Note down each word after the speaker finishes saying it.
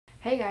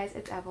Hey guys,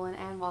 it's Evelyn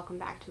and welcome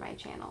back to my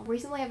channel.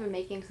 Recently I've been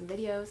making some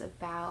videos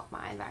about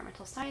my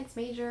environmental science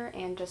major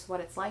and just what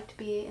it's like to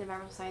be an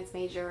environmental science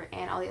major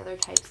and all the other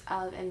types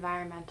of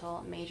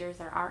environmental majors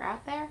there are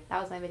out there.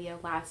 That was my video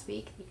last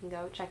week. You can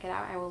go check it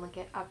out. I will link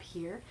it up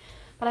here.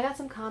 But I got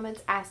some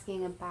comments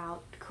asking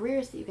about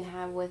careers that you can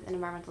have with an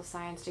environmental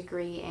science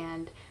degree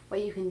and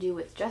what you can do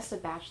with just a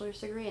bachelor's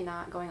degree and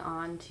not going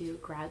on to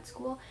grad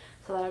school.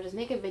 So that I'll just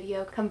make a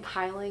video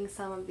compiling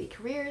some of the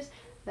careers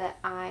that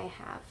I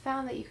have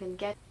found that you can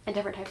get and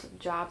different types of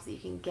jobs that you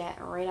can get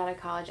right out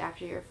of college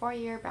after your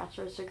 4-year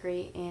bachelor's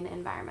degree in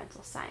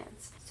environmental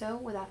science. So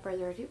without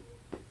further ado,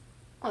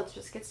 let's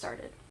just get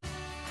started.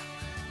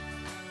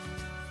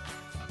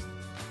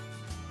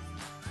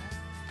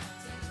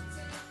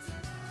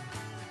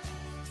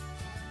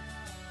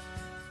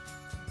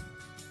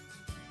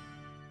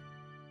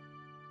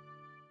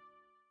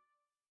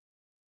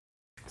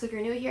 So if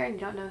you're new here and you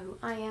don't know who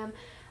I am,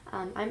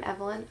 I'm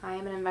Evelyn. I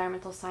am an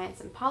environmental science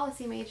and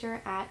policy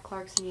major at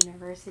Clarkson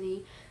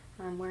University.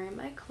 I'm wearing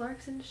my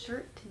Clarkson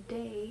shirt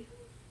today.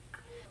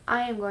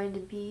 I am going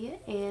to be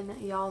in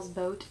y'all's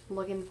boat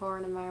looking for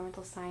an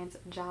environmental science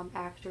job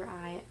after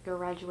I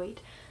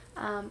graduate.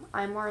 I'm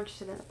more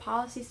interested in the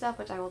policy stuff,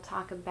 which I will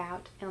talk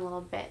about in a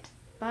little bit,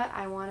 but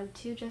I wanted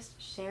to just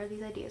share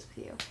these ideas with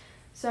you.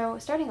 So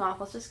starting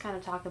off, let's just kind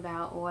of talk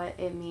about what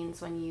it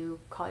means when you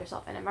call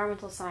yourself an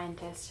environmental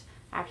scientist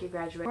after you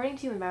graduate. According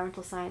to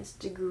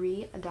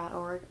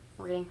environmentalsciencedegree.org,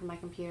 reading from my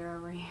computer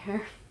over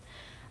here,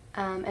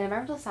 an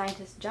environmental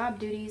scientist's job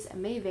duties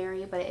may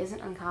vary, but it isn't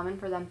uncommon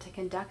for them to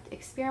conduct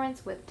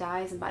experiments with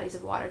dyes and bodies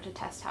of water to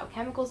test how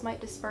chemicals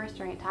might disperse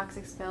during a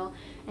toxic spill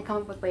and come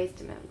up with ways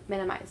to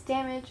minimize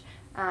damage,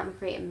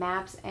 create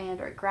maps and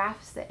or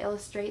graphs that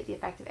illustrate the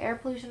effect of air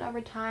pollution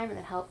over time and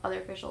then help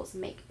other officials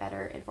make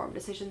better informed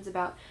decisions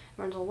about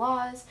environmental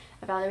laws,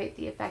 evaluate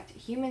the effect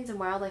humans and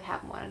wildlife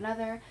have on one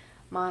another,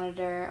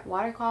 monitor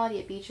water quality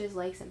at beaches,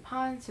 lakes, and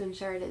ponds to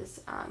ensure it is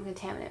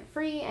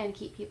contaminant-free and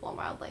keep people and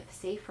wildlife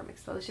safe from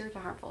exposure to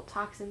harmful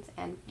toxins,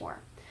 and more.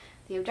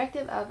 The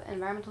objective of an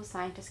environmental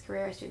scientist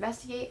career is to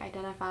investigate,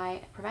 identify,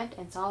 prevent,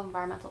 and solve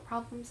environmental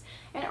problems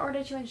in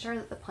order to ensure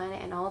that the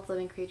planet and all its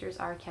living creatures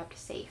are kept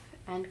safe.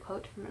 End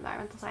quote from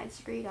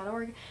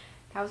environmentalsciencedegree.org.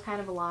 That was kind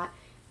of a lot.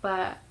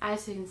 But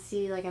as you can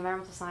see, like,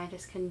 environmental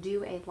scientists can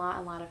do a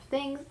lot of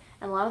things,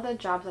 and a lot of the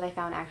jobs that I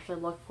found actually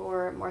look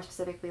for more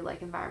specifically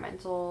like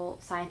environmental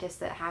scientists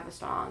that have a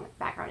strong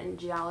background in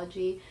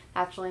geology.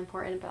 That's really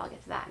important, but I'll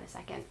get to that in a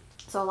second.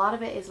 So a lot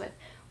of it is with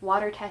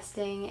water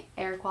testing,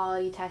 air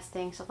quality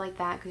testing, stuff like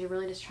that, because you're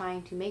really just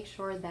trying to make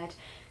sure that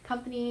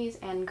companies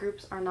and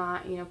groups are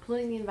not,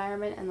 polluting the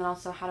environment, and then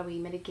also how do we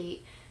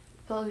mitigate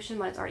pollution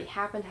when it's already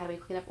happened, how do we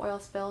clean up oil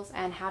spills,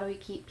 and how do we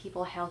keep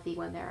people healthy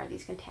when there are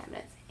these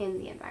contaminants in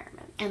the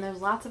environment. And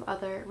there's lots of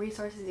other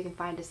resources you can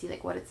find to see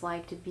like what it's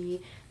like to be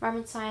an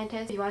environmental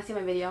scientist. If you want to see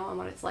my video on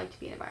what it's like to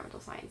be an environmental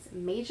science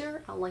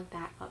major, I'll link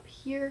that up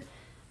here.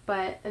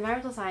 But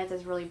environmental science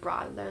is really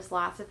broad. There's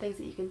lots of things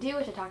that you can do,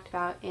 which I talked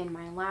about in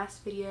my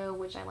last video,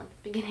 which I linked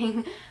at the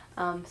beginning.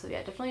 So yeah,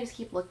 definitely just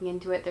keep looking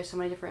into it. There's so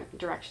many different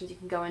directions you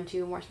can go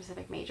into, more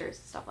specific majors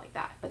and stuff like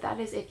that. But that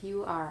is if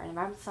you are an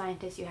environmental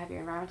scientist, you have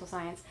your environmental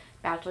science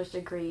bachelor's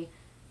degree.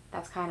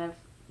 That's kind of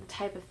the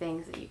type of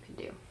things that you can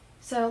do.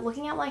 So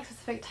looking at like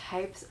specific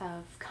types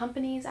of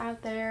companies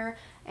out there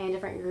and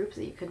different groups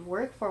that you could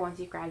work for once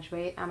you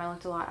graduate, I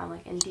looked a lot on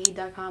like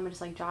Indeed.com and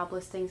just like job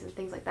listings and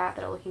things like that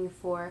that are looking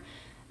for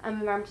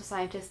environmental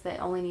scientists that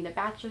only need a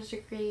bachelor's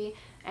degree,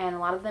 and a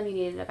lot of them you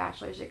needed a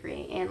bachelor's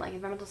degree in like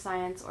environmental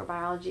science or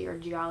biology or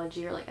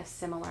geology or like a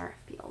similar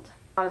field.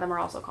 A lot of them are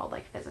also called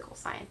like physical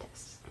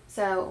scientists.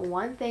 So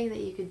one thing that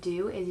you could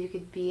do is you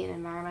could be an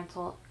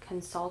environmental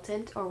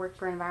consultant or work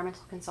for an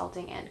environmental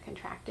consulting and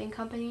contracting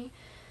company.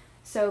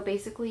 So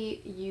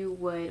basically you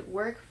would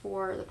work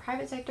for the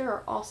private sector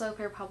or also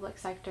for public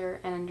sector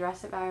and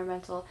address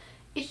environmental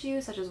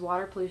issues such as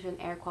water pollution,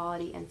 air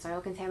quality, and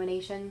soil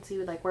contamination. So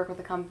you would like work with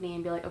a company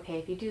and be like, okay,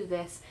 if you do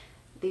this,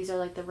 these are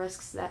like the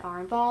risks that are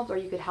involved, or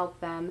you could help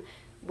them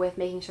with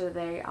making sure that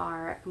they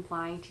are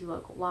complying to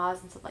local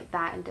laws and stuff like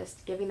that, and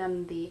just giving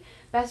them the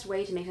best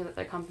way to make sure that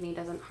their company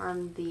doesn't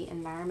harm the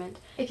environment.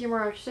 If you're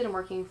more interested in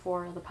working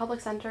for the public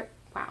sector,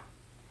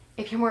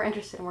 if you're more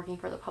interested in working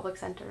for the public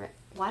sector,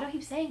 why do I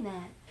keep saying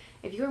that?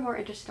 If you are more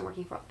interested in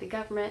working for the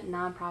government,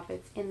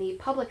 nonprofits in the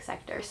public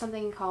sector, there's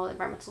something called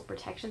environmental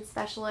protection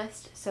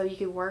specialist. So you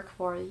could work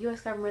for the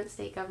U.S. government,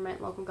 state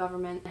government, local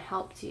government, and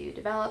help to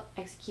develop,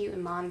 execute,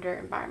 and monitor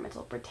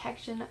environmental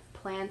protection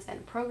plans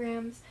and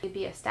programs. You'd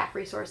be a staff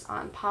resource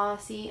on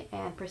policy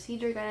and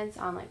procedure guidance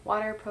on like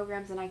water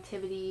programs and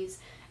activities,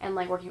 and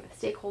like working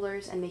with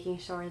stakeholders and making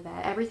sure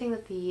that everything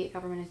that the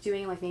government is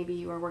doing, like maybe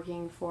you are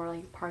working for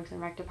like Parks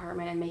and Rec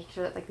department and making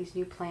sure that like these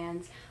new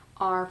plans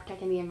are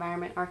protecting the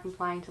environment, are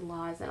complying to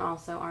laws, and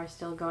also are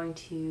still going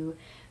to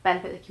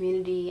benefit the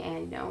community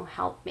and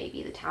help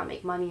maybe the town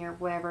make money or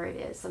whatever it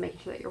is. So making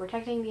sure that you're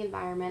protecting the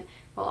environment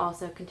while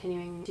also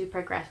continuing to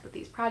progress with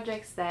these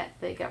projects that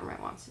the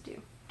government wants to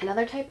do.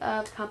 Another type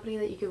of company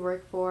that you could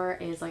work for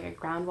is like a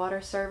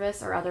groundwater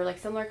service or other like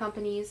similar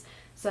companies.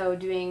 So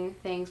doing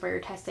things where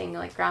you're testing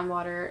like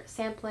groundwater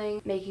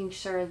sampling, making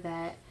sure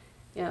that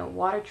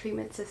water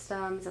treatment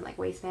systems and like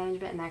waste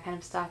management and that kind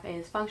of stuff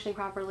is functioning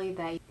properly,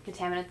 that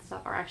contaminants and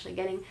stuff are actually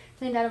getting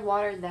cleaned out of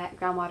water, that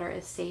groundwater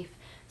is safe.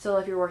 So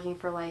if you're working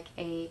for like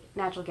a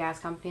natural gas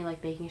company,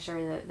 like making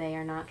sure that they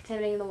are not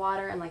contaminating the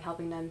water and like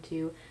helping them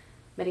to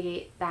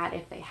mitigate that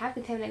if they have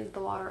contaminated the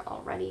water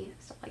already,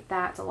 stuff like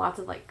that. So lots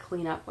of like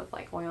cleanup with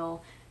like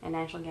oil and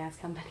natural gas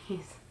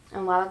companies.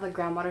 And a lot of the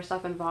groundwater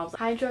stuff involves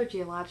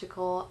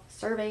hydrogeological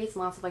surveys and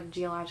lots of like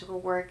geological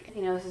work.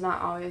 This is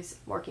not always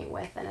working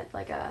with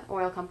like a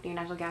oil company or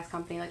natural gas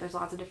company. Like there's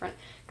lots of different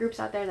groups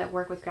out there that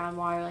work with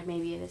groundwater. Like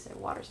maybe it is a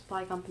water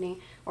supply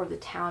company or the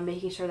town,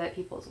 making sure that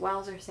people's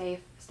wells are safe,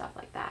 stuff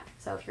like that.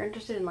 So if you're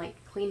interested in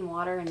like clean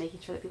water and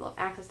making sure that people have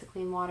access to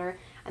clean water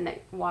and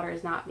that water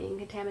is not being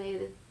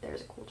contaminated,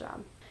 there's a cool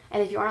job.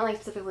 And if you aren't like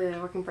specifically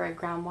working for a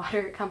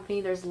groundwater company,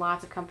 there's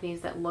lots of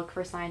companies that look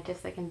for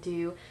scientists that can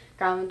do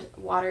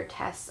groundwater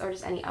tests or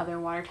just any other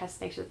water tests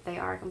to make sure that they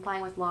are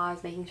complying with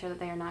laws, making sure that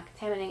they are not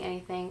contaminating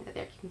anything, that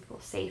they're keeping people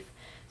safe.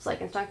 So like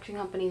construction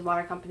companies,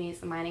 water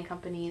companies, mining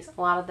companies,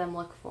 a lot of them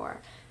look for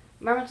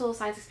environmental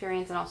science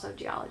experience and also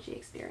geology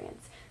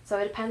experience. So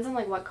it depends on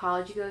like what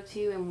college you go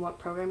to and what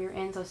program you're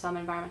in. So some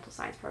environmental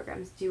science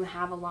programs do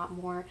have a lot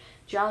more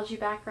geology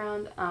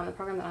background. The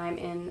program that I'm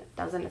in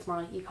doesn't. It's more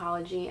like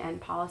ecology and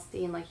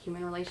policy and like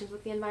human relations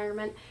with the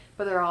environment.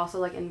 But there are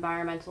also like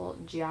environmental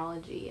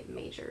geology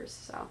majors,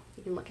 so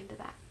you can look into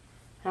that.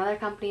 Another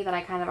company that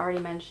I kind of already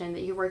mentioned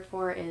that you work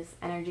for is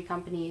energy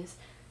companies.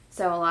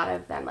 So a lot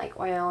of them like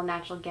oil,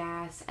 natural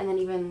gas, and then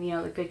even,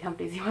 the good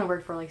companies you want to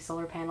work for like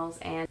solar panels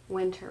and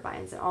wind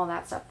turbines and all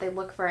that stuff. They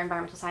look for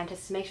environmental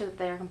scientists to make sure that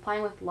they are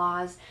complying with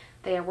laws.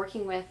 They are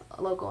working with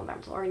local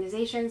environmental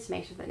organizations to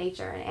make sure that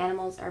nature and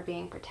animals are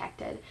being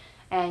protected.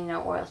 And,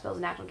 oil spills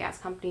and natural gas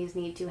companies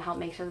need to help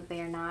make sure that they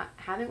are not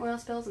having oil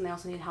spills, and they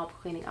also need help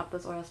cleaning up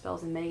those oil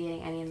spills and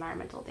mitigating any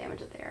environmental damage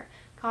that they're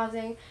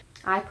causing.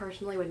 I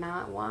personally would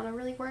not want to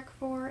really work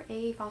for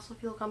a fossil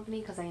fuel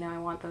company because I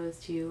want those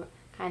to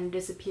kind of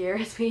disappear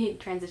as we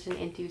transition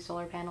into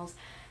solar panels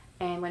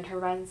and wind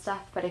turbines and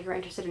stuff. But if you're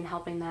interested in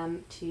helping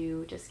them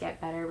to just get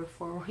better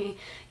before we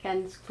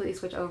can completely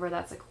switch over,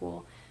 that's a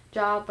cool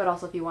job. But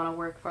also if you want to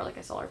work for like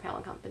a solar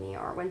panel company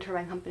or wind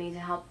turbine company to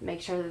help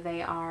make sure that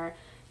they are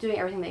doing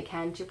everything they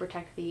can to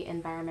protect the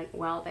environment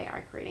while they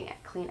are creating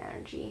clean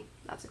energy,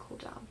 that's a cool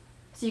job.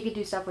 So you could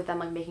do stuff with them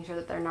like making sure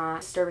that they're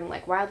not disturbing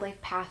like wildlife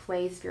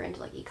pathways if you're into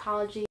like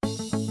ecology.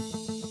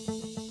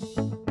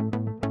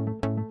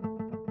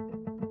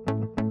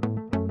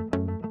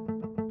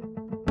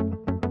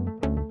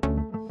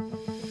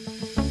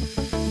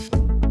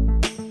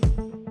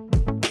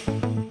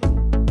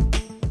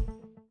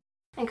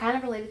 And kind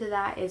of related to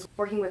that is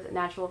working with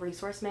natural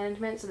resource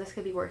management. So this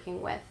could be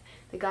working with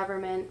the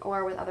government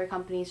or with other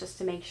companies just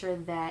to make sure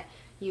that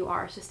you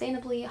are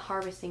sustainably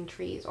harvesting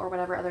trees or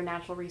whatever other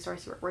natural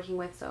resource you're working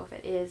with. So if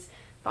it is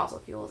fossil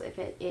fuels, if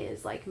it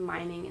is like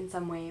mining in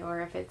some way, or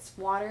if it's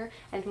water,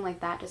 anything like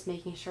that, just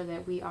making sure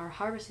that we are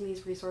harvesting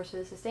these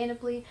resources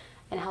sustainably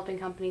and helping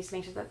companies to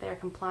make sure that they're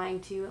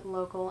complying to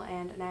local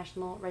and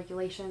national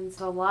regulations.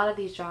 So a lot of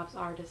these jobs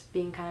are just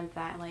being kind of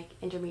that like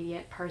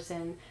intermediate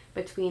person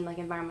between like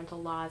environmental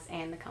laws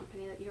and the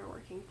company that you're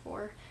working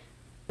for.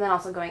 And then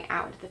also going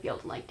out into the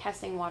field and like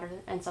testing water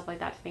and stuff like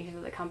that to make sure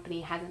that the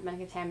company hasn't been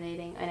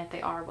contaminating, and if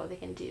they are, what they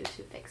can do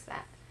to fix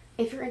that.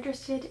 If you're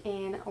interested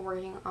in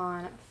working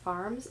on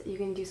farms, you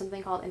can do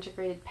something called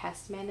integrated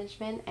pest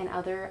management and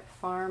other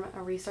farm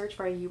research,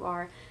 where you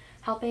are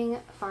helping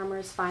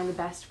farmers find the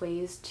best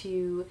ways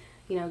to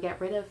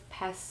get rid of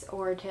pests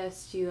or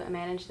just to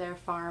manage their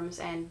farms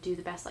and do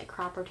the best like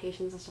crop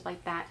rotations and stuff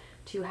like that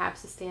to have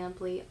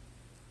sustainably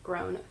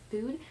grown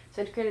food.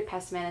 So integrated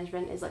pest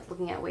management is like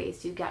looking at ways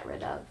to get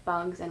rid of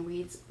bugs and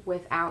weeds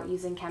without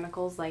using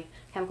chemicals. Like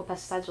chemical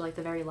pesticides are like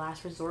the very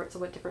last resort. So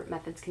what different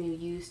methods can you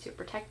use to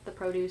protect the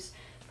produce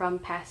from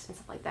pests and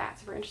stuff like that?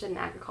 So if you're interested in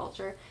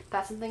agriculture,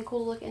 that's something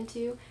cool to look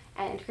into.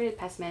 And integrated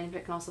pest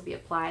management can also be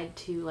applied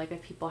to like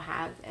if people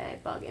have a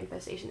bug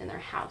infestation in their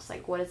house,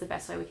 like what is the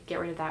best way we could get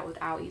rid of that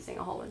without using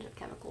a whole bunch of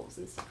chemicals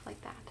and stuff like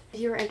that.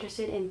 If you're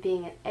interested in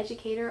being an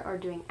educator or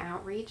doing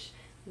outreach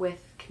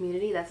with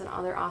community, that's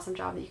another awesome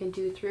job that you can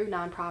do through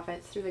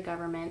nonprofits, through the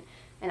government,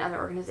 and other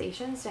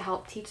organizations to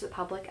help teach the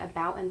public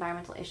about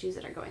environmental issues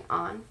that are going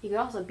on. You could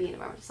also be an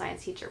environmental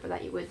science teacher, but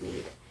that you would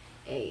need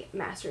a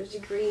master's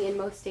degree in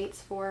most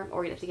states for,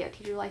 or you'd have to get a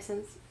teacher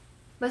license.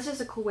 But it's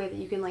just a cool way that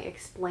you can like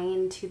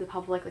explain to the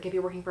public, like if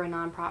you're working for a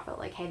nonprofit,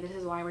 like, hey, this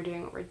is why we're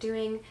doing what we're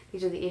doing,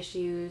 these are the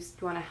issues, do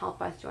you want to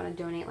help us, do you want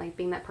to donate, like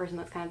being that person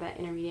that's kind of that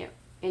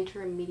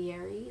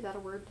intermediary, is that a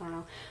word? I don't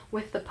know,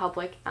 with the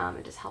public,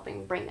 and just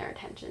helping bring their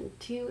attention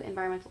to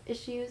environmental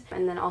issues.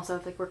 And then also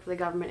if they work for the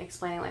government,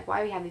 explaining like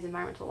why we have these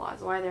environmental laws,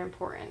 why they're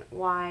important,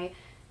 why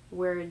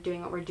we're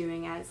doing what we're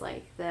doing as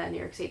like the New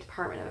York State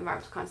Department of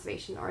Environmental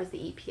Conservation or as the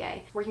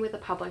EPA, working with the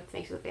public to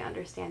make sure that they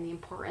understand the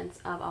importance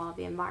of all of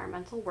the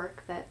environmental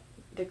work that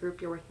the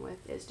group you're working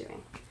with is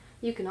doing.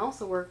 You can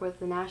also work with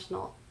the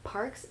National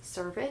Parks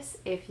Service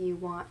if you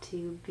want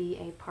to be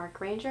a park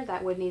ranger.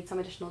 That would need some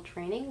additional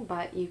training,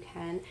 but you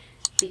can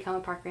become a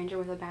park ranger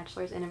with a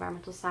bachelor's in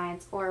environmental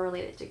science or a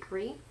related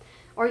degree.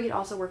 Or you could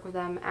also work with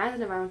them as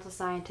an environmental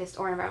scientist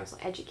or an environmental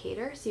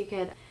educator. So you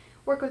could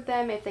work with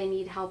them if they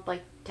need help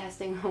like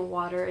testing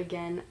water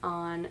again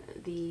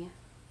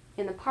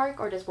in the park,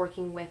 or just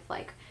working with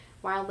like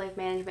wildlife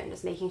management and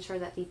just making sure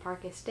that the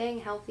park is staying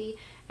healthy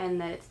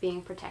and that it's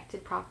being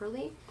protected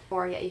properly.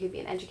 Or yeah, you could be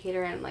an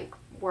educator and like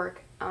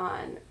work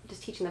on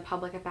just teaching the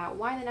public about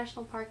why the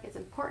national park is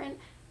important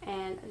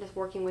and just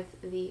working with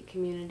the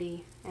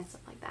community and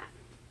stuff like that.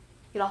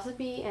 You'd also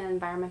be an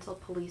environmental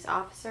police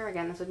officer.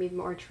 Again, this would be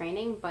more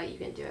training, but you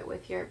can do it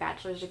with your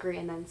bachelor's degree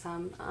and then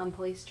some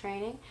police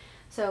training.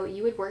 So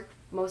you would work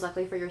most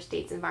likely for your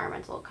state's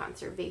environmental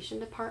conservation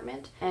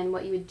department, and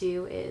what you would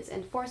do is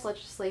enforce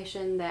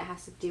legislation that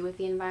has to do with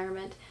the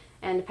environment.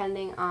 And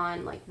depending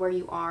on like where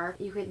you are,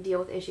 you could deal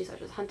with issues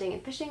such as hunting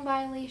and fishing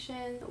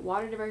violations,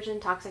 water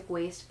diversion, toxic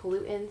waste,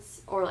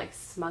 pollutants, or like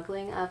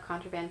smuggling of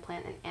contraband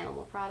plant and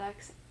animal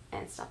products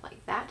and stuff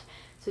like that.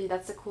 So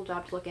that's a cool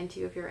job to look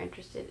into if you're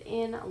interested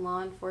in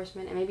law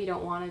enforcement, and maybe you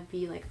don't want to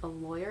be like a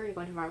lawyer, you're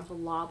going to environmental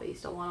law, but you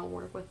still want to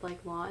work with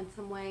like law in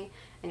some way,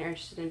 and you're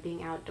interested in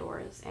being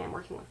outdoors and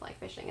working with like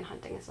fishing and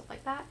hunting and stuff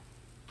like that.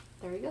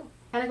 There you go.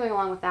 Kind of going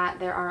along with that,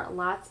 there are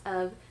lots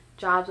of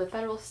jobs with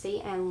federal,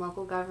 state, and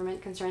local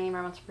government concerning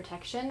environmental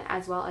protection,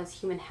 as well as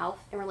human health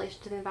in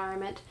relation to the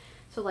environment.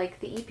 So like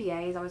the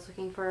EPA is always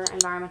looking for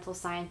environmental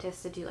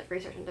scientists to do like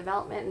research and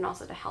development, and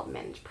also to help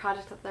manage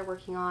projects that they're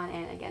working on,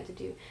 and again to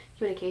do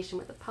communication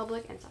with the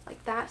public and stuff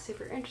like that. So if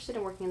you're interested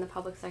in working in the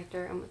public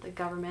sector and with the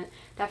government,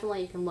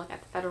 definitely you can look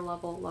at the federal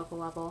level, local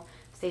level,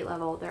 state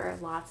level. There are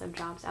lots of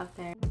jobs out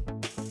there.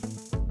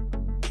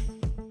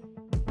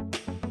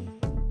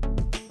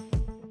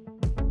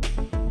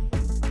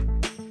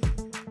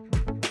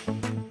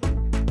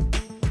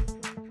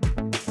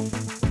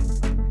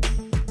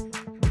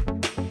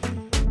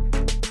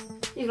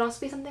 You can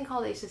also be something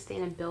called a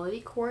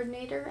Sustainabilty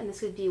Coordinator, and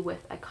this would be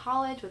with a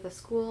college, with a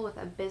school, with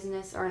a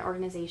business, or an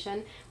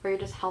organization where you're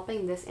just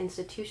helping this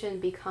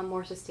institution become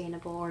more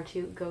sustainable or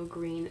to go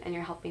green, and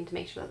you're helping to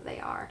make sure that they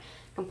are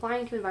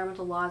complying to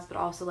environmental laws, but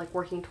also like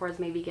working towards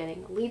maybe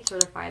getting LEED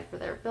certified for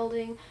their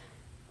building,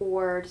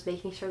 or just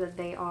making sure that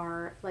they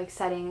are like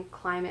setting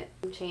climate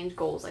change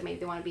goals, like maybe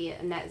they want to be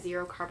at net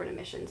zero carbon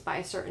emissions by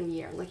a certain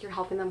year. Like you're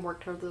helping them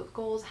work towards those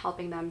goals,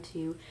 helping them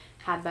to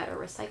have better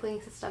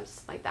recycling systems,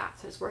 stuff like that.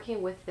 So it's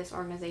working with this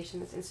organization,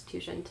 this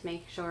institution, to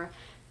make sure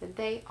that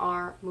they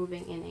are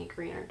moving in a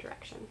greener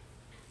direction.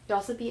 You'd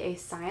also be a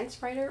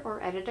science writer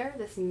or editor.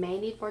 This may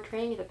need more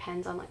training. It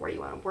depends on like where you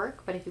want to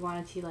work, but if you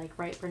wanted to like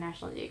write for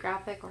National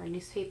Geographic or a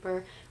newspaper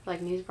or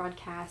like news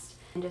broadcast,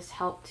 and just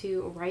help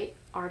to write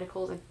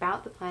articles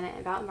about the planet,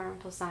 about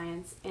environmental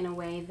science in a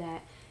way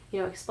that, you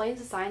know, explains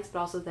the science, but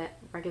also that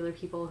regular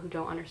people who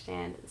don't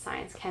understand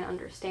science can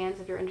understand.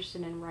 So if you're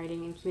interested in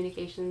writing and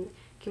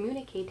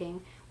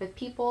communicating with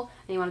people,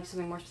 and you want to do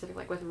something more specific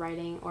like with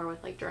writing or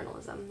with like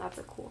journalism, that's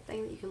a cool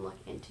thing that you can look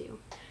into.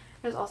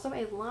 There's also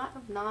a lot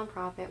of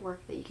nonprofit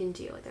work that you can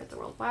do. Like there's the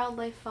World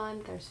Wildlife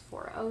Fund, there's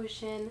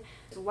 4Ocean,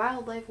 there's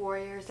Wildlife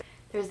Warriors,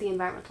 there's the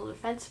Environmental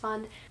Defense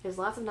Fund. There's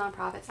lots of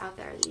nonprofits out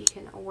there that you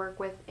can work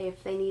with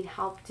if they need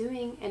help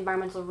doing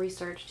environmental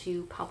research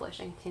to publish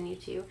and continue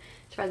to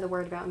spread the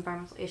word about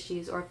environmental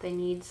issues, or if they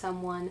need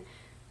someone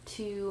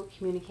to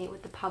communicate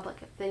with the public.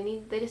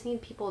 If they just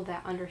need people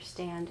that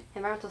understand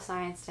environmental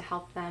science to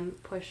help them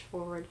push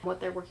forward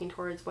what they're working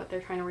towards, what they're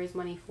trying to raise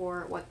money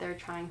for, what they're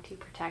trying to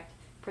protect,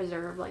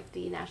 preserve, like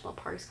the National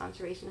Parks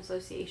Conservation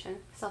Association,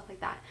 stuff like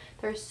that.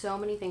 There are so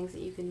many things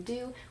that you can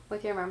do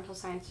with your environmental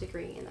science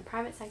degree in the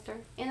private sector,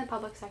 in the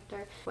public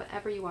sector,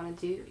 whatever you want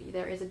to do.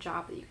 There is a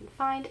job that you can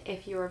find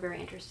if you are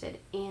very interested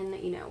in,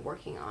 you know,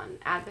 working on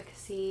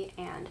advocacy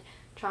and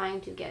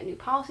trying to get new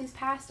policies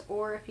passed,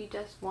 or if you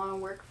just want to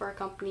work for a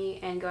company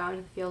and go out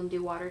into the field and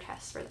do water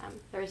tests for them.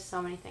 There's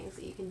so many things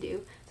that you can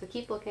do. So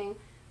keep looking.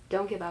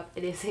 Don't give up.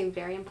 It is a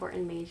very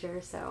important major,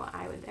 so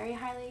I would very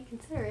highly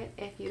consider it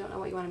if you don't know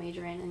what you want to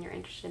major in and you're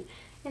interested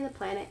in the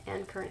planet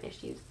and current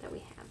issues that we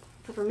have.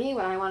 So for me,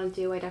 what I want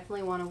to do, I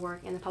definitely want to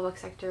work in the public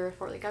sector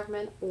for the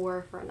government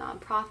or for a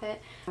nonprofit.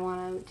 I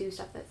want to do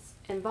stuff that's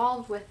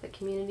involved with the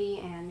community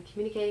and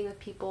communicating with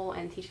people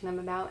and teaching them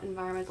about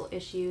environmental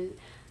issues.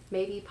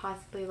 Maybe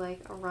possibly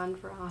like a run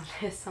for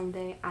office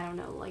someday. I don't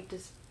know, like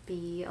just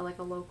be like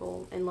a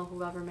local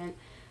government.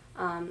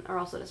 Or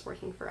also just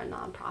working for a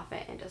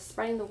nonprofit and just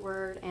spreading the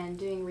word and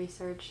doing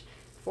research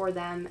for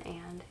them.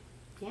 And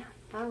yeah,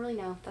 I don't really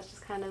know. That's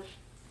just kind of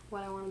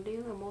what I want to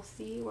do, and we'll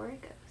see where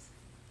it goes.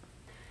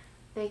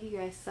 Thank you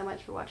guys so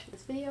much for watching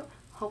this video.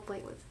 Hopefully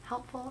it was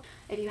helpful.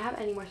 If you have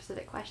any more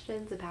specific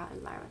questions about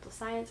environmental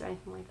science or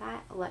anything like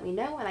that, let me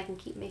know and I can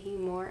keep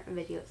making more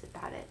videos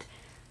about it.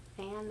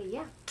 And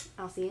yeah,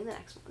 I'll see you in the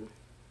next one.